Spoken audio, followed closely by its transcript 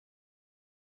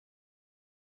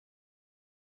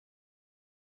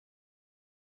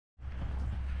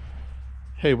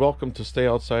Hey, welcome to Stay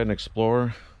Outside and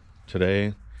Explore.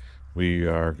 Today we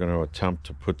are going to attempt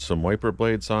to put some wiper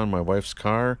blades on my wife's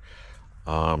car.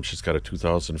 She's got a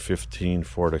 2015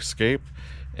 Ford Escape,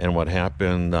 and what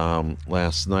happened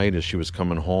last night is she was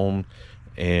coming home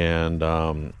and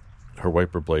her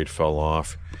wiper blade fell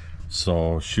off.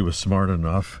 So she was smart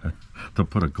enough to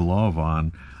put a glove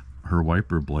on her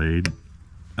wiper blade,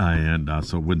 and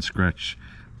so it wouldn't scratch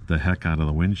the heck out of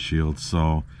the windshield.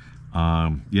 So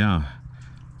yeah.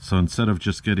 So instead of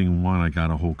just getting one, I got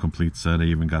a whole complete set. I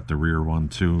even got the rear one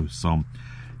too. So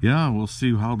yeah, we'll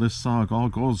see how this all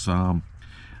goes.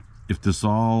 If this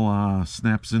all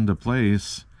snaps into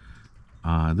place,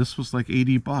 this was like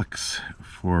 80 bucks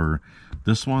for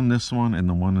this one, and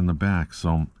the one in the back.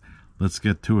 So let's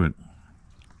get to it.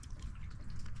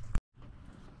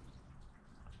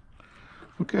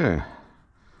 Okay,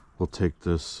 we'll take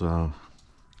this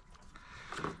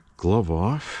glove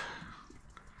off.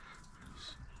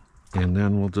 And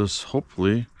then we'll just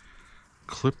hopefully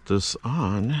clip this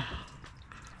on.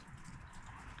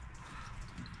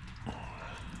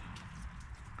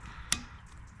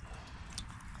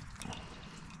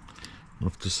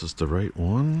 If this is the right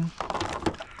one.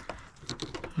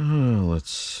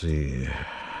 Let's see.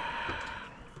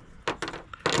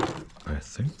 I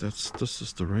think this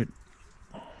is the right.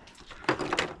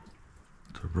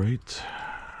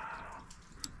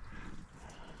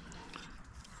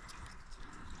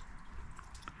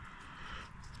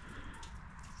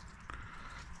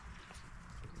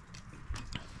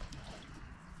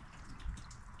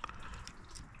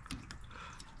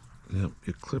 Yep,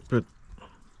 you clip it.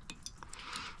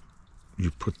 You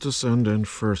put this end in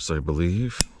first, I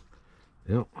believe.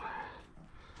 Yep.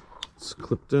 It's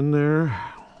clipped in there.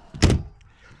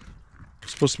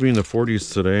 It's supposed to be in the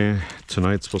 40s today.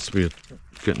 Tonight's supposed to be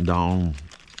getting down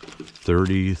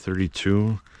 30,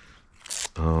 32,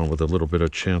 with a little bit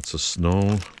of chance of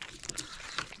snow.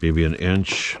 Maybe an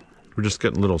inch. We're just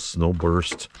getting a little snow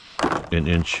burst. An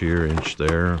inch here, inch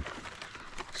there.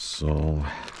 So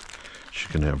she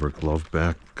can have her glove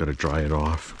back. Gotta dry it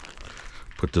off.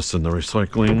 Put this in the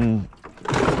recycling.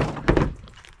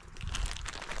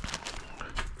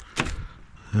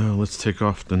 Let's take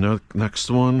off the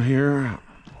next one here.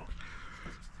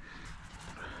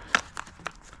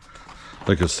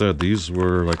 Like I said, these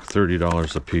were like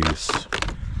 $30 a piece.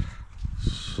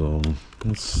 So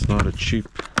it's not a cheap,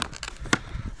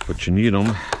 but you need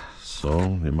them.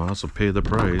 So you might as well pay the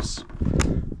price.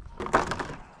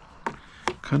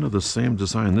 Kind of the same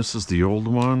design. This is the old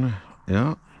one.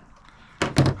 Yeah.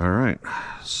 All right.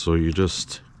 So you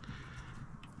just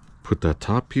put that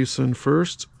top piece in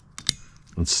first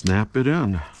and snap it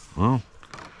in. Well,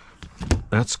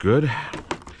 that's good.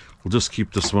 We'll just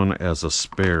keep this one as a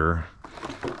spare.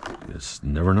 You just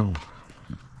never know.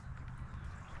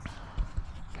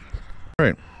 All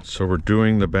right. So we're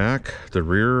doing the back, the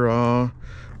rear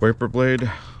wiper blade.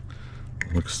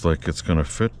 Looks like it's gonna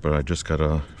fit, but I just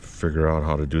gotta figure out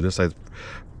how to do this. I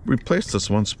replaced this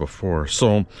once before.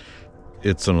 So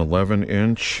it's an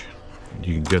 11-inch.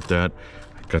 You can get that.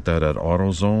 I got that at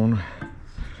AutoZone.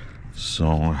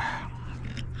 So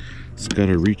it's got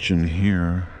to reach in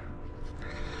here.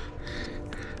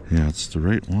 Yeah, it's the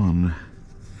right one.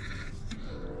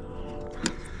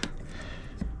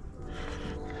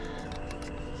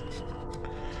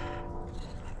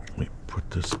 Let me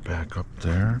put this back up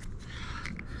there.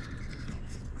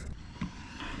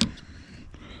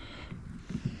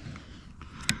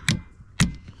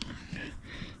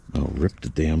 I'll rip the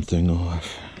damn thing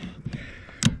off.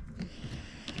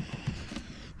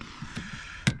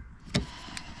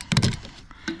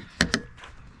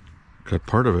 Got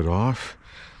part of it off.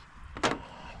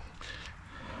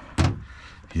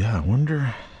 Yeah, I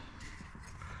wonder.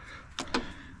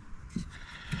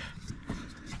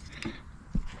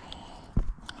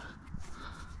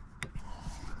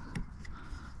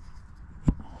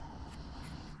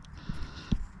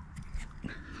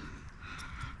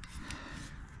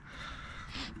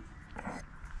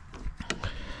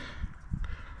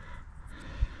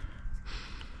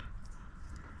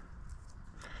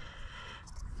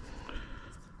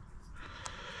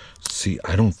 See,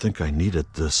 I don't think I needed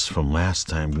this from last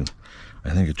time. I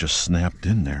think it just snapped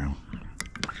in there.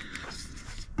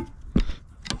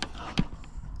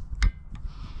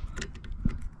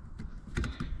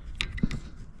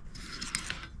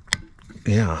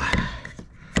 Yeah,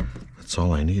 that's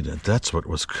all I needed. That's what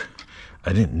was,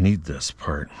 I didn't need this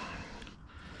part.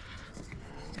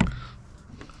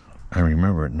 I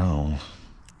remember it now.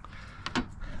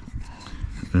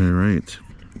 All right.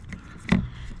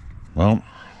 Well,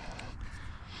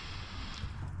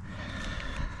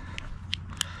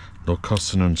 No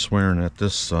cussing and swearing at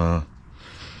this time.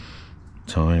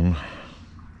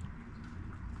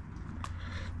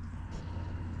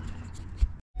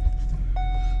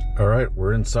 All right,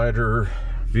 we're inside her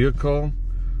vehicle.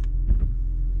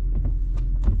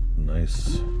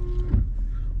 Nice.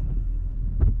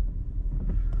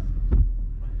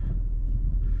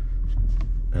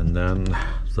 And then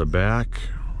the back.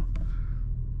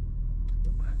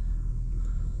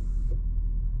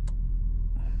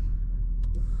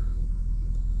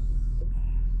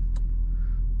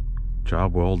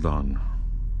 Job well done.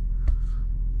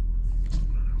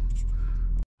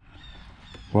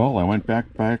 Well, I went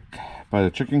back by the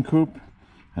chicken coop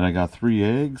and I got 3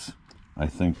 eggs. I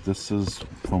think this is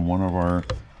from one of our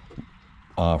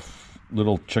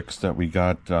little chicks that we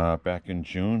got back in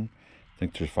June. I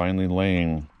think they're finally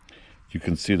laying. You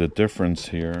can see the difference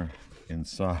here in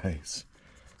size.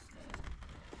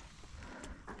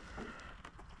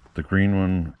 The green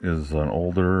one is an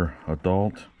older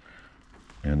adult,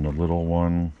 and the little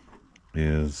one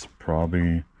is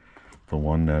probably the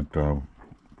one that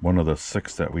one of the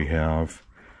 6 that we have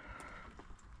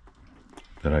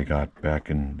that I got back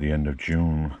in the end of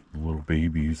June. Little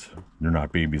babies. They're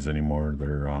not babies anymore.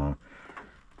 They're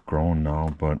grown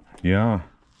now, but yeah,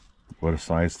 what a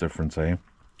size difference, eh?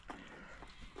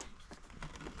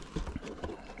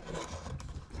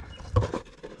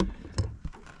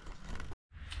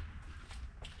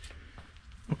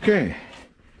 Okay,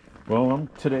 well,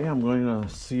 today I'm going to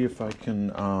see if I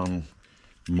can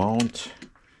mount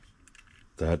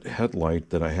that headlight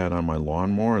that I had on my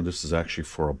lawnmower. This is actually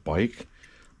for a bike.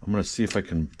 I'm going to see if I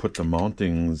can put the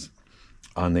mountings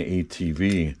on the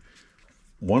ATV.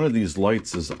 One of these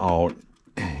lights is out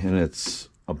and it's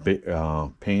a bit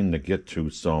pain to get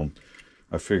to, so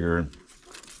I figured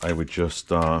I would just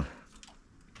mount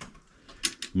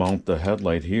the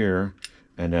headlight here,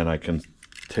 and then I can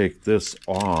take this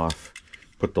off,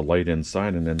 put the light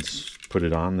inside, and then put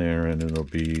it on there, and it'll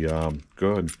be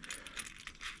good.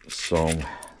 So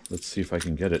let's see if I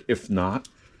can get it. If not,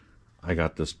 I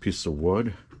got this piece of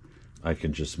wood. I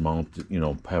can just mount it, you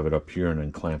know, have it up here and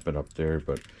then clamp it up there,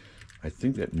 but I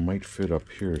think that might fit up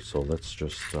here, so let's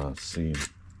just see.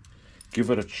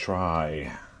 Give it a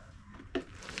try.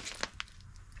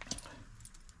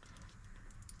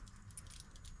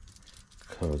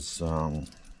 Because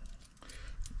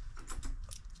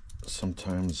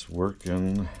sometimes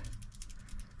working,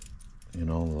 you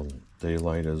know, the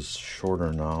daylight is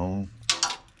shorter now.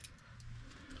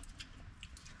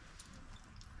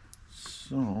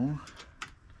 So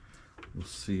we'll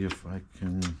see if I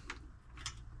can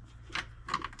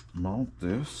mount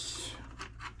this.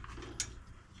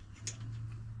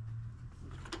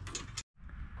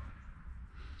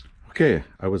 Okay,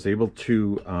 I was able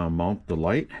to mount the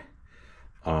light.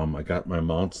 I got my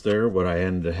mounts there. What I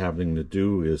ended up having to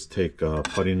do is take a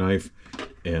putty knife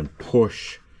and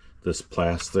push this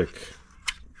plastic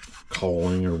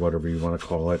cowling or whatever you want to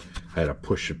call it. I had to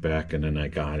push it back, and then I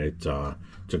got it to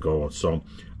go. So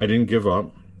I didn't give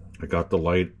up. I got the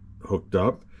light hooked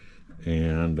up,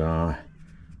 and you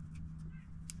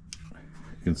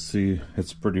can see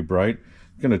it's pretty bright.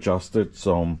 You can adjust it,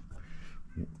 so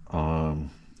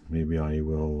maybe I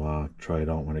will try it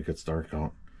out when it gets dark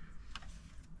out.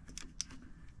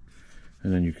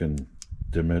 And then you can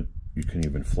dim it. You can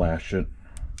even flash it.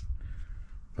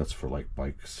 That's for like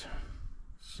bikes.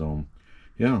 So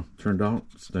yeah, turned out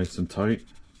it's nice and tight.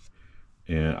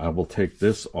 And I will take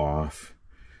this off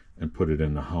and put it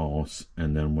in the house,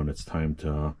 and then when it's time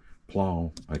to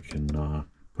plow, I can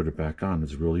put it back on.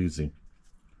 It's real easy.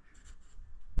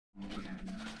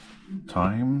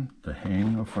 Time to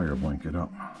hang a fire blanket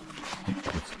up.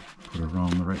 Let's put it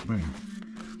around the right way.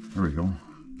 There we go.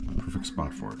 Perfect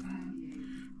spot for it.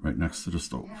 Right next to the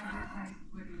stove.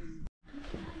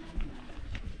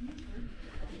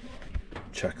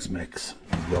 Chex Mix.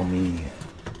 Yummy.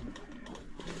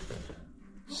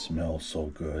 Smells so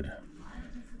good.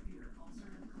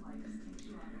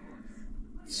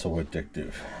 So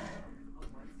addictive.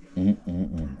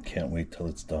 Can't wait till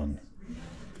it's done.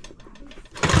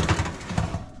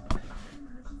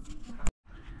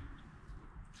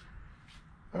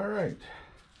 All right.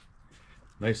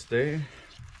 Nice day.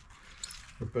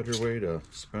 A better way to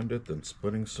spend it than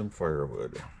splitting some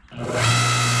firewood.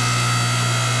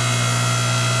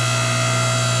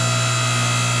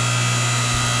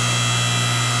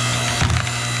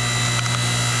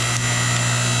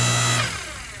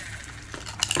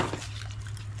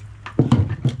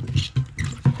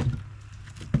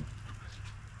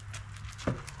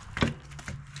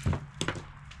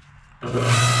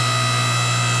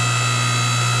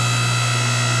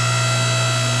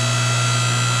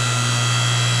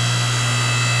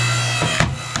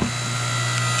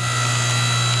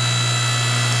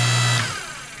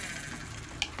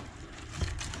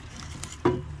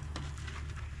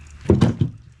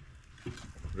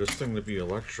 this thing to be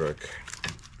electric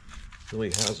really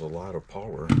has a lot of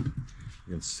power. You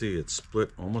can see it split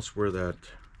almost where that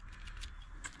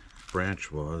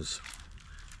branch was.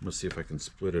 I'm gonna see if I can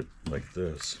split it like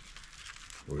this,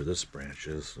 where this branch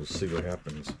is. Let's see what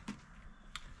happens.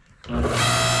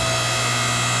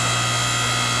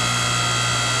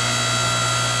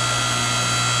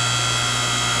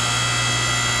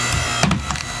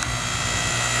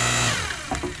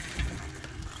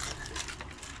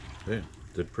 Okay,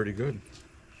 did pretty good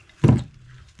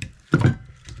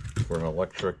for an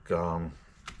electric log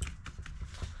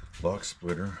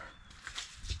splitter.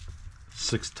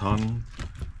 6-ton,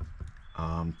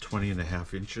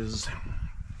 20.5 inches.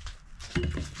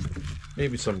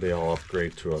 Maybe someday I'll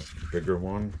upgrade to a bigger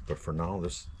one, but for now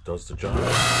this does the job.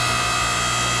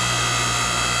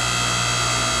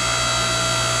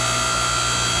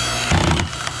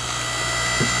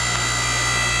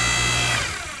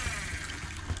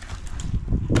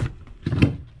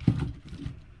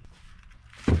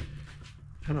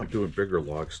 And I'm doing bigger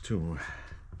logs too.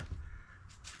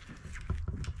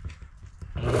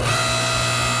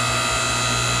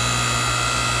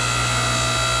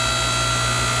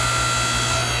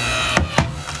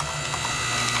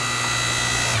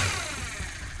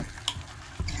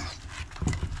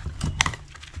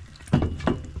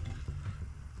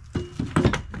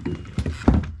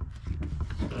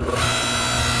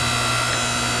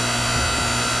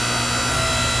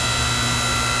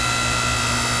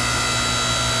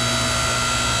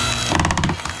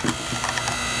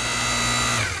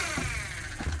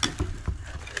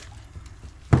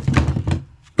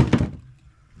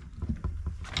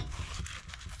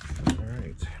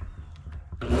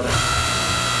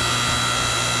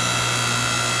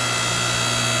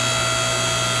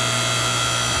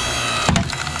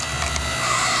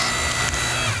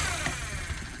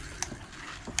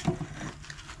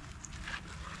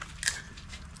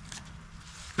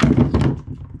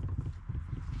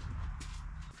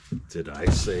 Did I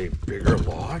say bigger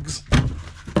logs?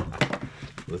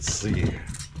 Let's see.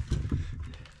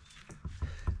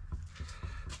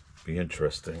 Be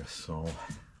interesting. So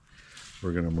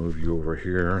we're gonna move you over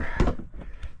here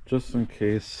just in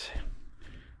case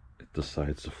it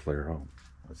decides to flare out.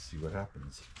 Let's see what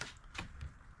happens.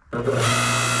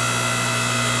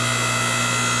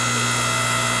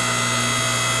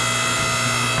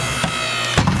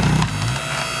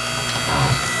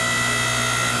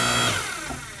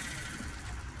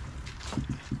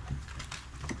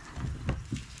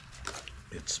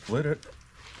 Split it.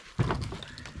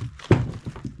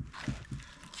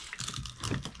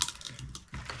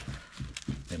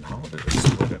 And how did it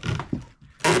split it?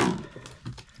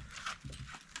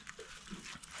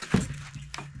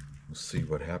 We'll see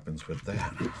what happens with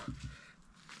that.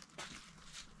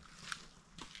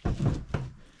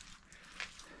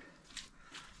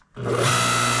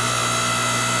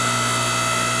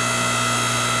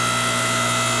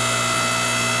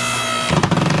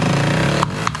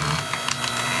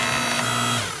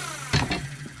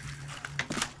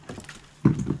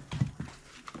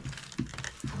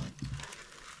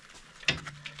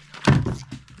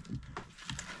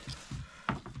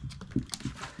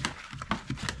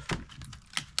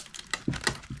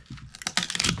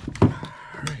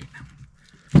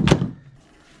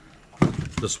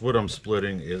 This wood I'm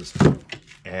splitting is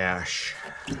ash.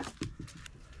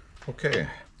 Okay,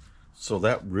 so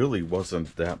that really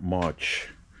wasn't that much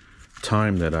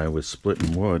time that I was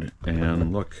splitting wood,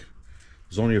 and look,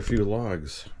 there's only a few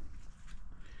logs,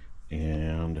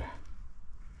 and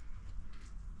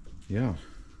yeah,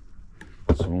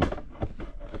 so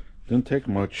didn't take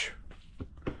much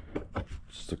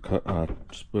just to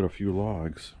split a few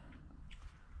logs.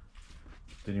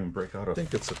 Didn't even break out. I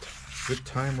think it's a good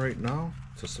time right now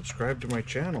to subscribe to my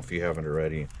channel if you haven't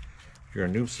already. If you're a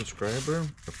new subscriber,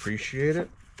 appreciate it.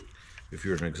 If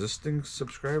you're an existing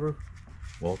subscriber,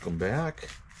 welcome back,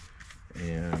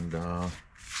 and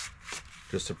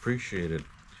just appreciate it.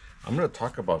 I'm going to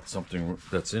talk about something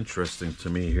that's interesting to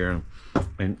me here,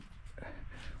 and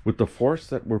with the force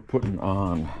that we're putting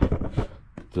on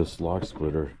this log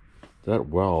splitter, that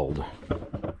weld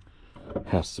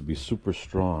has to be super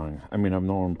strong. I mean, I've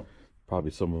known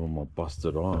probably some of them will bust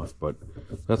it off, but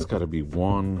that's got to be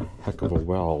one heck of a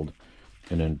weld.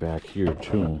 And then back here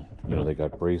too, you know, they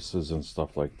got braces and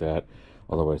stuff like that.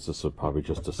 Otherwise this would probably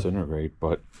just disintegrate.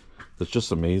 But it's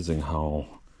just amazing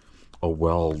how a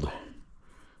weld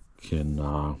can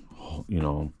you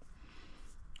know,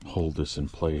 hold this in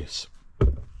place.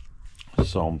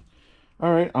 So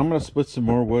all right, I'm gonna split some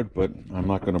more wood, but I'm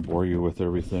not gonna bore you with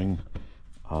everything.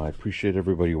 I appreciate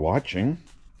everybody watching,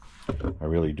 I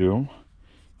really do.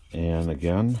 And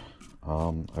again,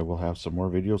 I will have some more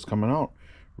videos coming out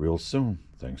real soon.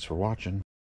 Thanks for watching.